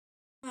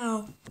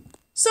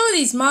Some of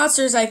these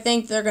monsters, I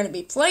think they're going to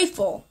be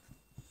playful.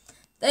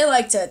 They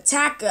like to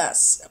attack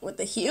us with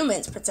the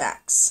humans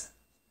protects.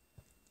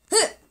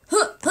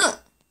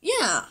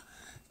 Yeah.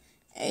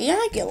 A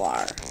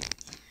Aguilar.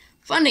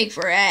 Funding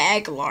for A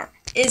Aguilar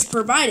is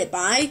provided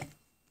by...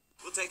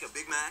 We'll take a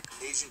Big Mac,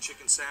 Asian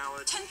chicken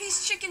salad,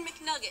 10-piece chicken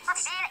McNuggets.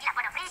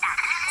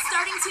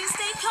 Starting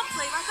Tuesday, come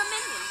play like a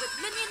minion with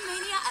Minion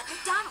Mania at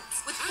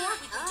McDonald's. With 4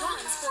 weekly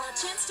drawings for a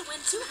chance to win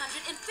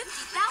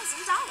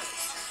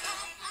 $250,000.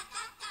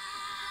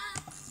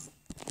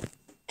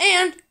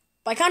 And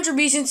by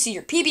contributions to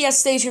your PBS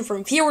station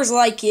from viewers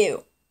like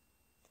you.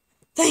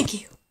 Thank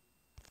you.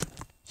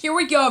 Here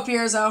we go,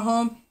 viewers at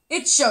home.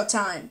 It's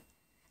showtime.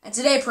 And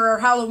today for our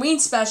Halloween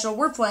special,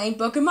 we're playing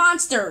Book of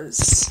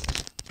Monsters.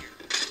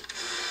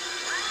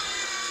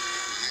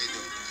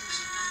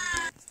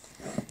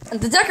 And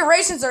the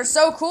decorations are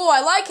so cool.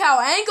 I like how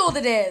angled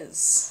it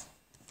is.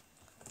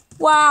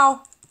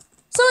 Wow.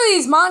 Some of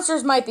these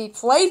monsters might be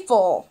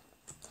playful.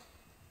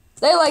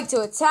 They like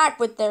to attack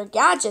with their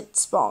gadget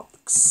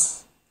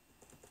spunks.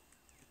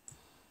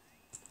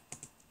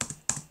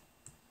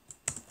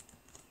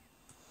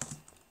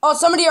 Oh,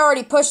 somebody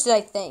already pushed it,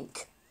 I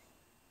think.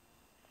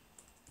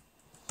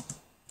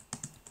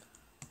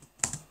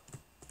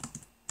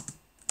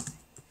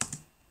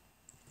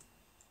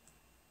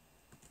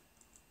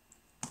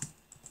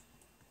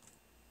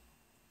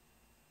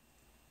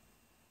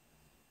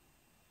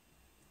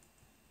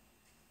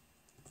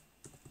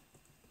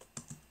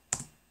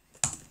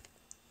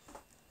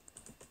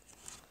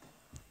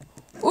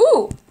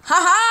 Ooh,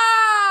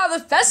 haha,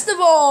 the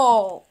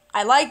festival.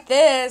 I like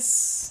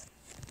this.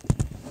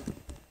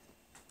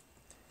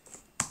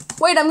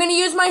 Wait, I'm going to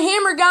use my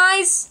hammer,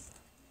 guys.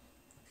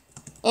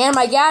 And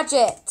my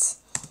gadget.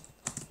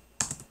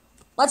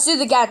 Let's do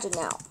the gadget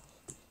now.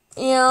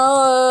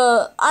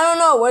 I don't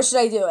know. Where should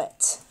I do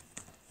it?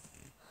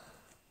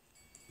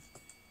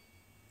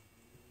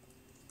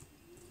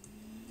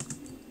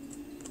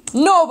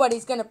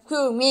 Nobody's going to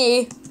prove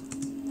me.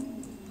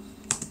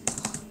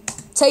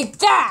 Take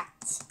that.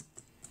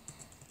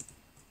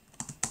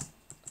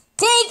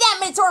 Take that,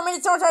 Minotaur.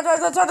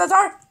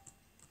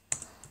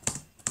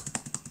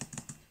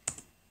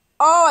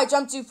 Oh, I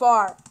jumped too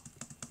far.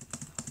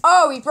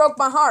 Oh, he broke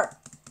my heart.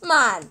 Come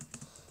on.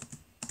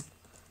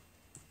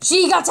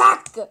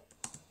 Attack!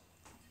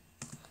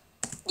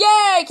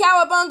 Yay,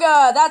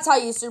 Cowabunga! That's how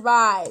you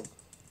survive.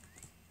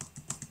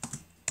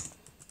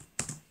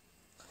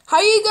 How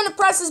are you gonna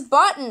press this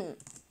button?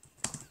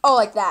 Oh,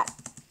 like that.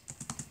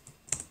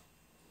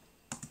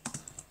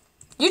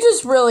 You're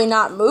just really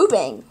not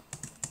moving.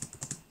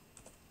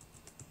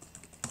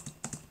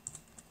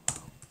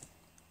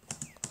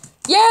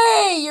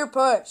 Yay, you're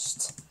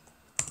pushed.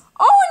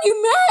 Oh, and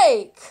you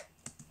make.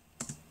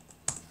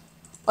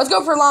 Let's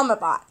go for Llama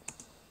Bot.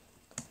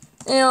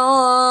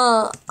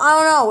 I don't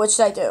know. What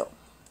should I do?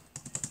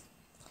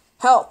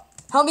 Help.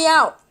 Help me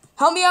out.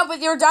 Help me out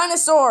with your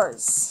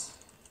dinosaurs.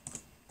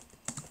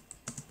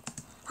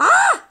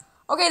 Ah!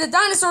 Okay, the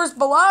dinosaur's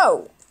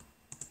below.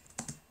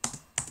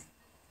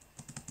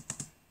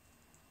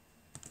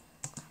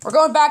 We're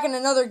going back in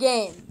another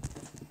game.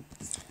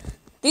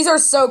 These are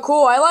so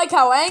cool. I like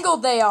how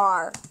angled they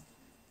are.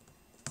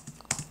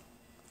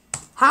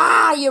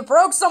 Ha! You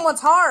broke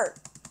someone's heart.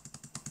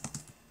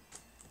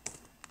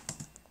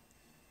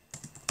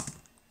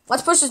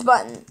 Let's push this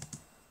button.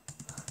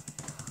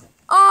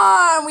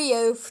 Ah, and we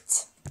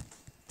oofed.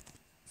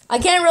 I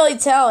can't really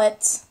tell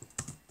it.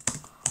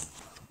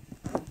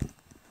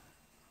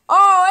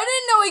 Oh, I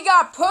didn't know he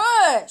got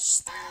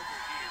pushed.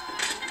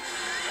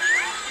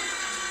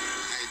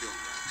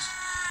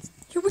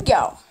 Here we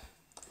go.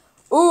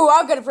 Ooh,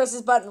 I'm gonna press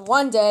this button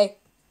one day.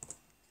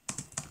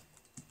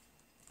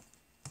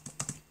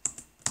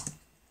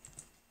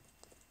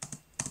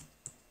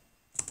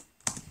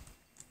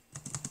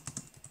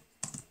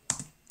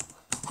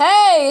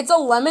 Hey, it's a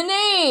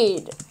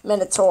lemonade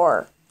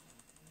Minotaur.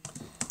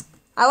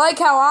 I like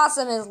how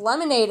awesome his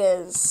lemonade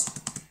is.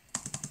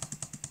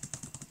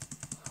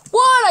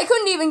 What? I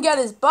couldn't even get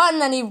his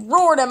button and he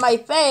roared at my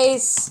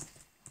face.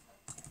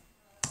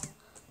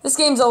 This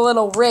game's a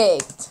little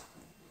rigged.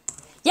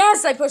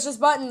 Yes, I pushed this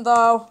button,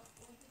 though.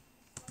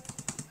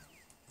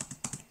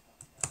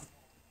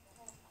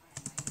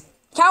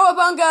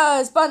 Cowabunga,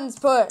 his button's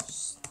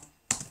pushed.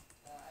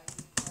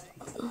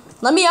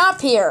 Let me up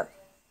here.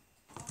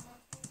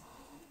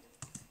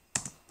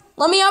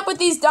 Let me up with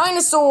these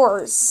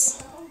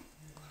dinosaurs.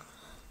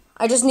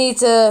 I just need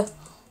to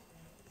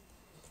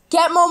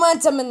get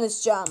momentum in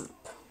this jump.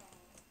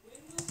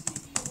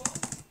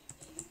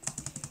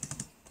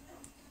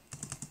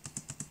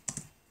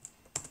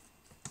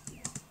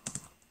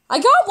 I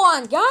got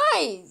one,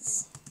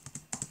 guys!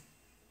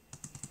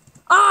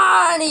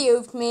 Ah, and he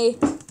oofed me.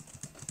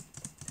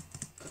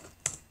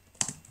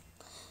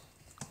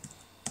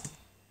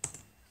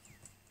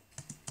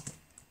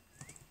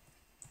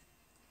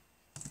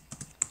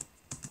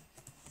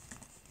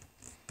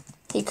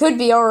 He could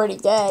be already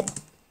dead.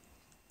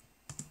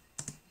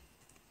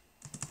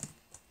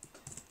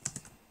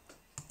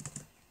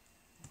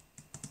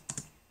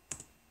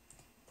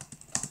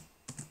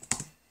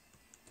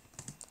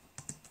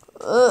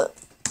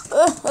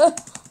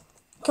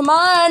 Come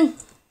on.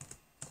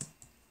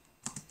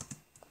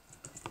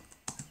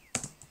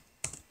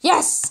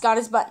 Yes, got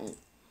his button.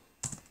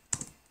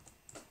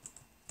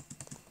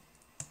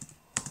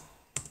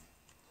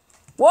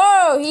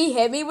 Whoa, he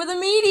hit me with a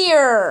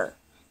meteor.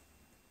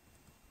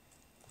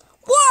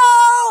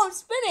 Whoa, I'm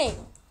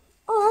spinning.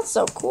 Oh, that's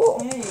so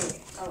cool. Hey.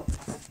 Oh.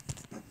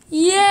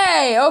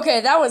 Yay.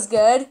 Okay, that was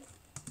good.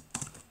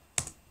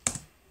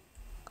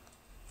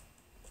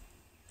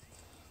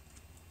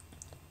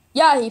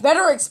 Yeah, he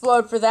better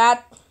explode for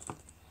that.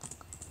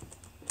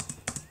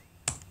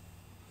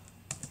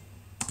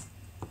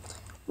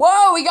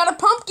 Whoa, we got a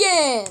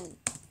pumpkin.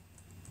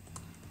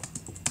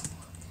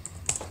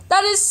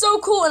 That is so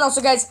cool. And also,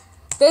 guys,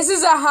 this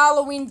is a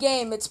Halloween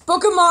game. It's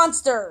Book of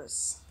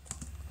Monsters.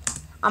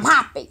 I'm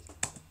happy.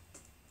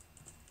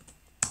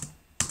 I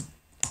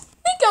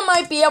think I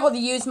might be able to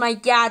use my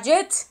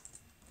gadget.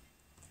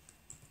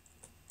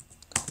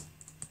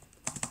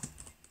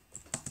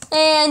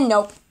 And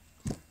nope.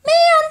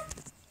 Man!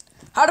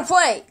 How to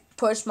play.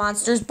 Push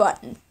monsters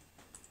button.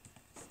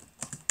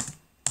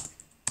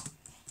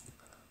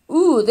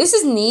 Ooh, this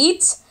is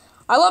neat.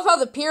 I love how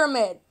the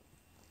pyramid.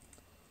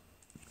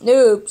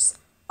 Noobs.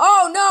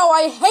 Oh no,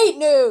 I hate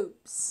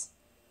noobs.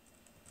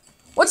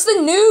 What's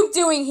the noob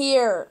doing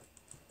here?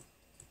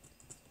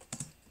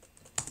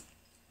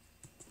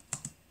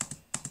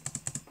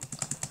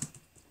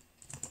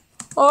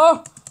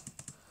 Oh.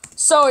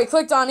 So he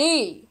clicked on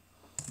E.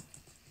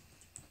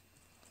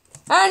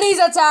 And he's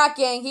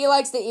attacking. He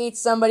likes to eat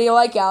somebody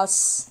like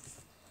us.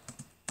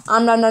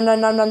 Nom nom nom nom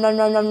nom nom nom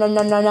nom nom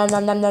nom nom nom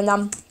nom nom nom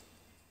nom.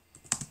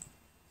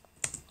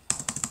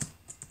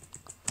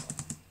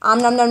 Nom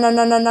nom nom nom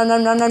nom nom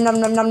nom nom nom nom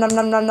nom nom nom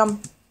nom nom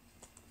nom.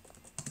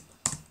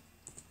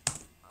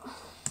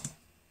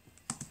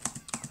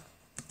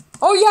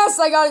 Oh yes,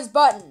 I got his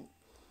button.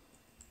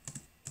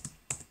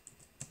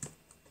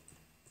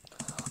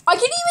 I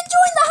can even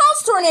join the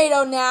house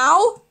tornado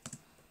now.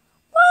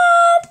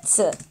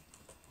 What?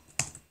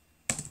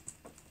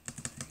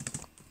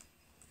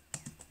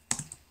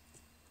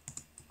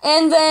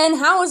 And then,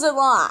 how is it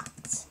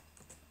locked?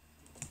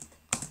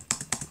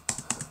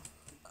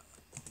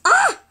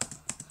 Ah!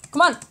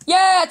 Come on.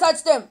 Yeah, I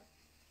touched him.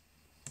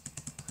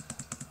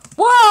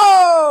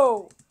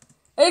 Whoa!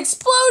 It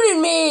exploded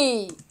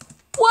me.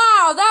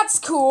 Wow, that's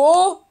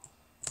cool.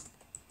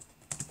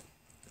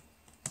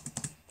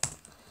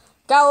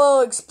 Got a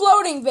little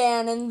exploding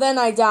van, and then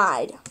I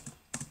died.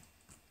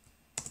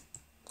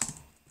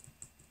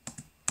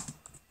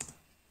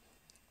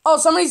 Oh,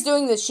 somebody's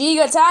doing the Sheik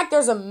attack.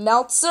 There's a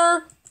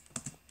Meltzer.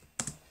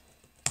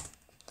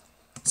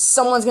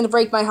 Someone's gonna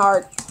break my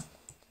heart.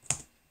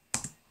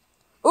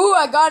 Ooh,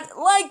 I got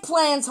Leg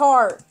Plan's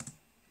heart.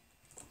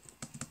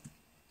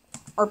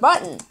 Or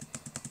button.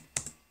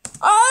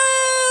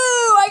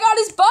 Oh, I got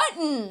his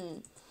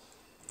button.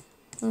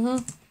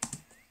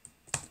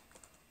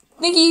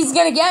 Think he's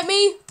gonna get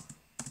me?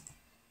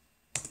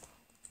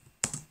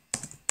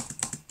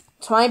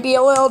 This might be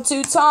a little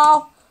too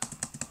tall.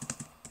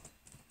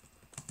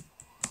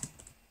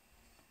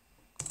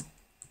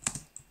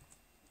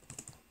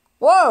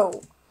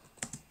 Whoa.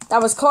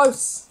 That was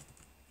close.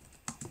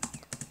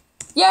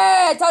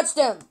 Yeah, I touched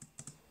him.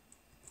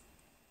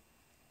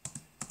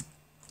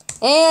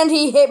 And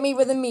he hit me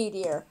with a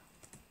meteor.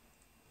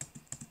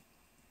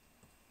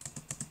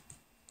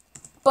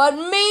 But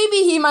maybe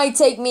he might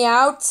take me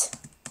out.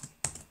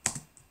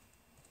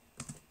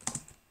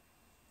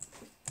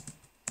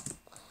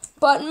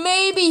 But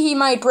maybe he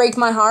might break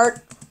my heart.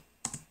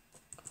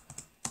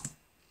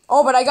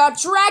 Oh, but I got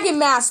Dragon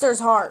Master's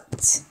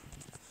heart.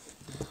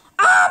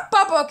 Ah,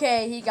 but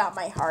okay, he got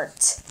my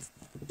heart.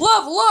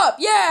 Level up,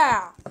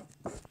 yeah!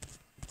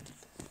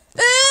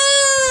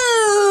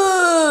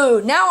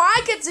 Ooh! Now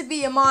I get to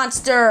be a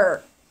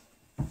monster.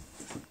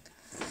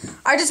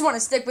 I just want to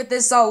stick with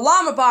this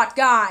llama bot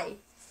guy.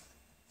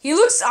 He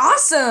looks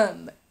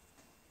awesome.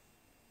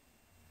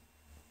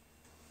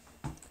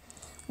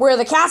 We're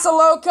the Castle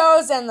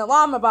Locos and the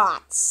llama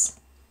bots.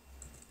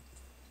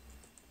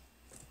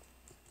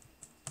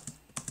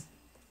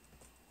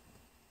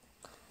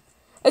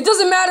 It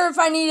doesn't matter if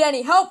I need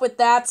any help with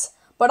that,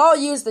 but I'll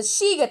use the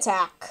Sheik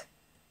attack.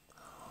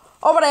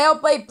 Oh, but I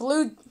outplayed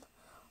blue.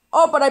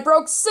 Oh, but I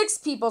broke 6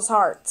 people's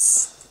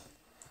hearts.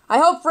 I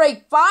helped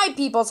break 5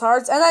 people's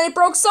hearts, and then I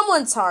broke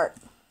someone's heart.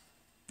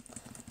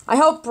 I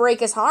helped break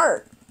his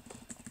heart.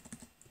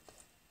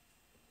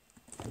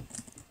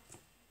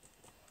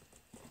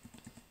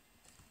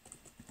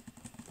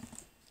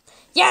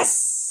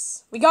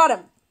 Yes! We got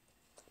him.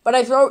 But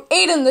I broke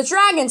Aiden the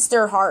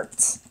Dragonster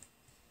heart.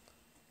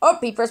 Oh,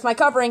 he pressed my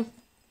covering.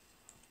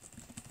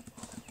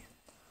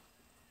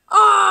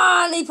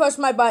 Ah, and he pushed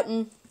my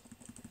button.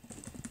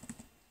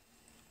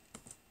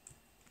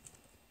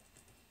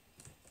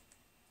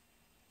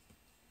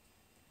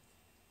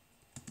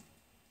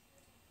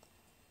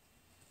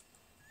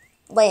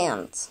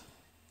 Land.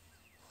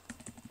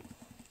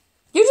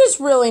 You're just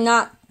really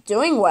not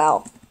doing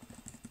well.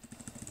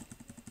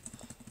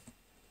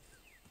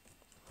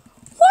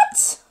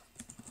 What?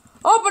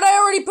 Oh, but I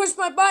already pushed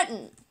my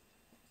button.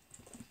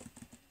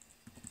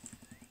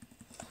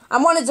 I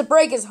wanted to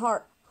break his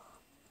heart.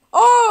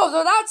 Oh,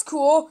 so that's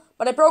cool,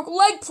 but I broke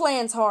Leg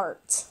Plan's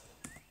heart.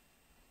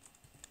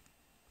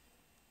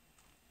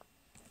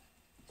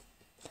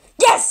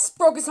 Yes!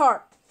 Broke his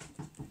heart.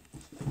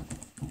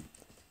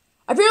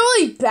 I feel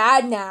really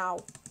bad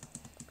now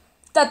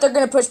that they're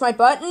going to push my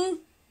button.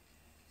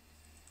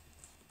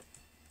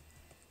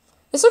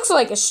 This looks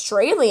like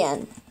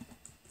Australian.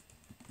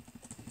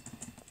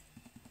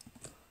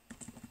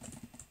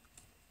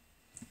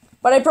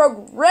 But I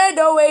broke Red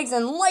Oeg's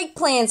and Leg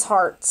Plan's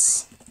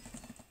hearts.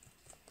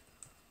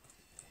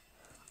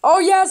 Oh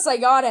yes, I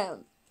got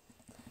him.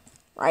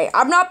 Right,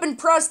 I've not been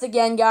pressed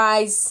again,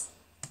 guys.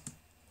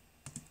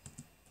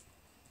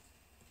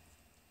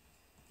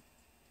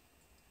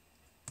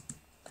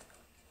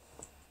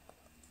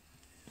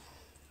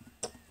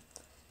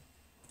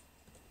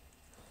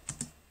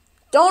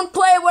 Don't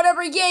play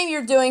whatever game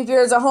you're doing,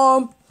 viewers at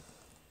home.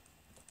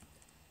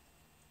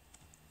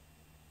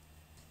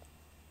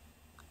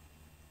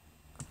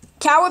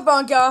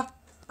 Cowabunga.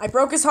 I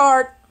broke his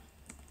heart.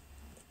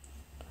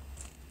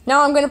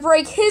 Now I'm going to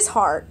break his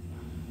heart.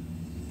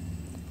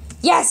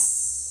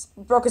 Yes!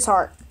 Broke his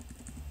heart.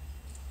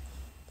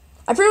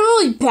 I feel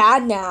really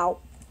bad now.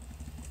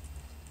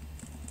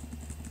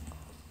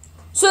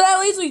 So that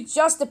leaves me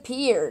just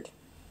appeared.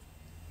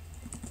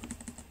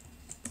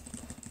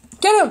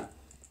 Get him!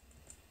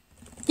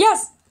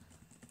 Yes!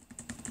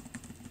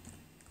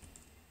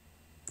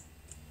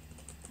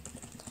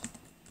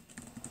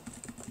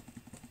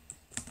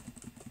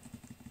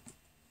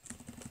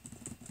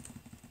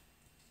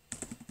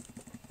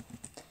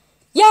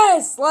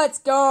 Yes! Let's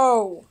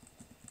go!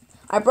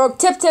 I broke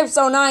Tip Tips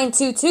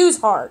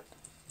 0922's heart.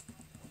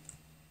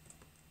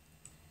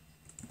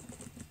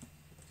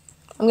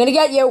 I'm gonna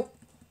get you.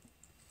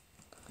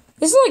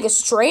 This is like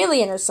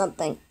Australian or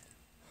something.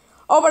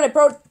 Oh, but I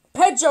broke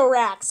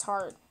Pejorak's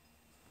heart.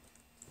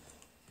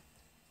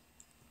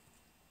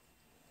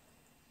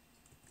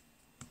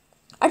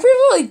 I feel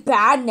really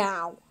bad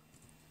now.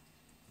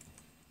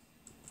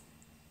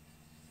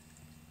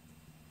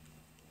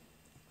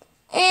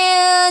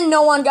 And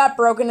no one got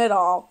broken at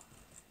all.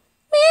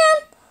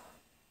 Man.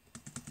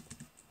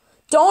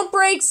 Don't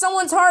break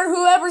someone's heart,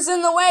 whoever's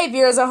in the way,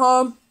 viewers at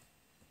home.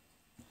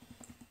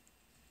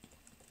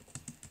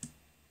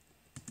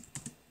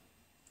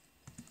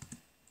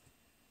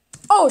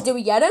 Oh, did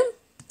we get him?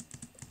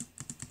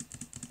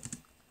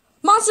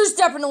 Monsters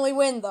definitely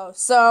win, though,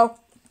 so...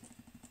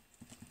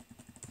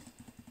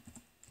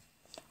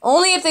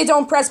 Only if they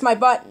don't press my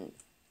button.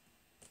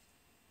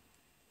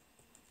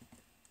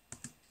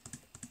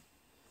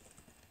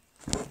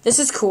 This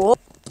is cool.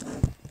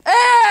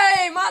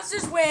 Hey!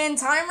 Monsters win!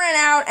 Time ran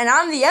out, and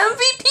I'm the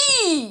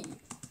MVP!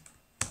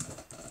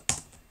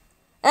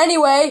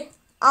 Anyway,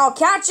 I'll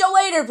catch you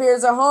later,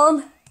 viewers at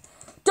home.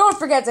 Don't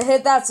forget to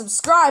hit that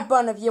subscribe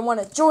button if you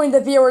want to join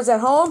the viewers at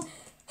home.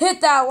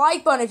 Hit that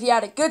like button if you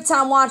had a good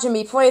time watching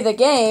me play the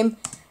game.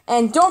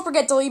 And don't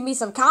forget to leave me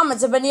some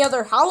comments of any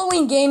other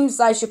Halloween games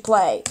I should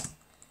play.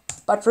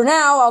 But for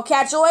now, I'll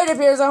catch you later,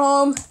 viewers at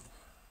home.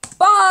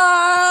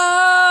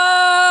 Bye!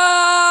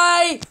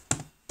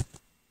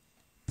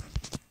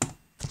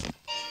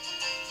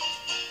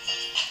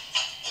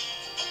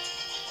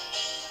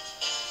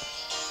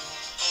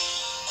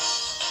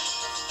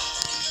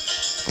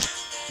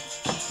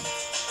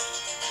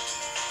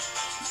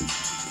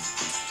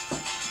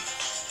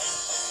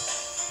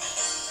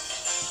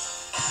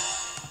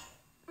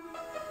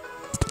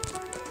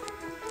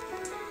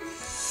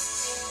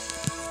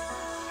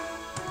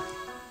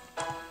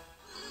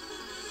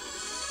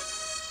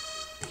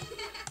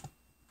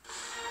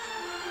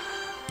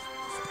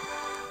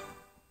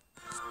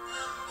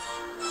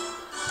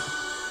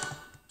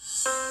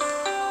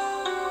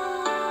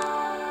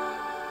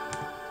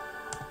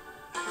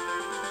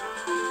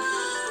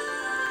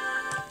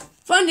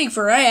 Funding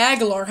for A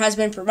Aguilar has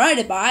been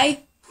provided by...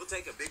 We'll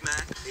take a Big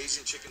Mac,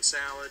 Asian chicken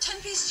salad,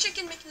 10-piece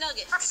chicken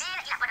McNuggets.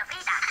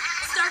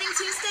 Starting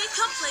Tuesday,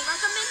 come play like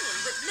a minion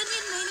with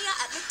Minion Mania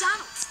at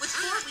McDonald's. With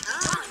 4 weekly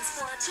drawings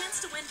for a chance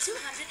to win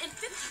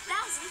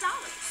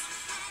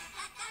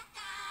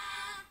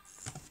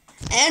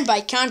 $250,000. And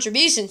by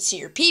contributions to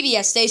your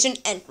PBS station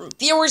and from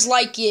viewers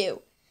like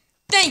you.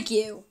 Thank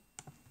you.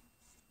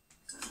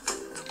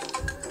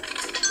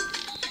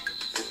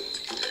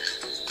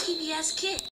 PBS Kids.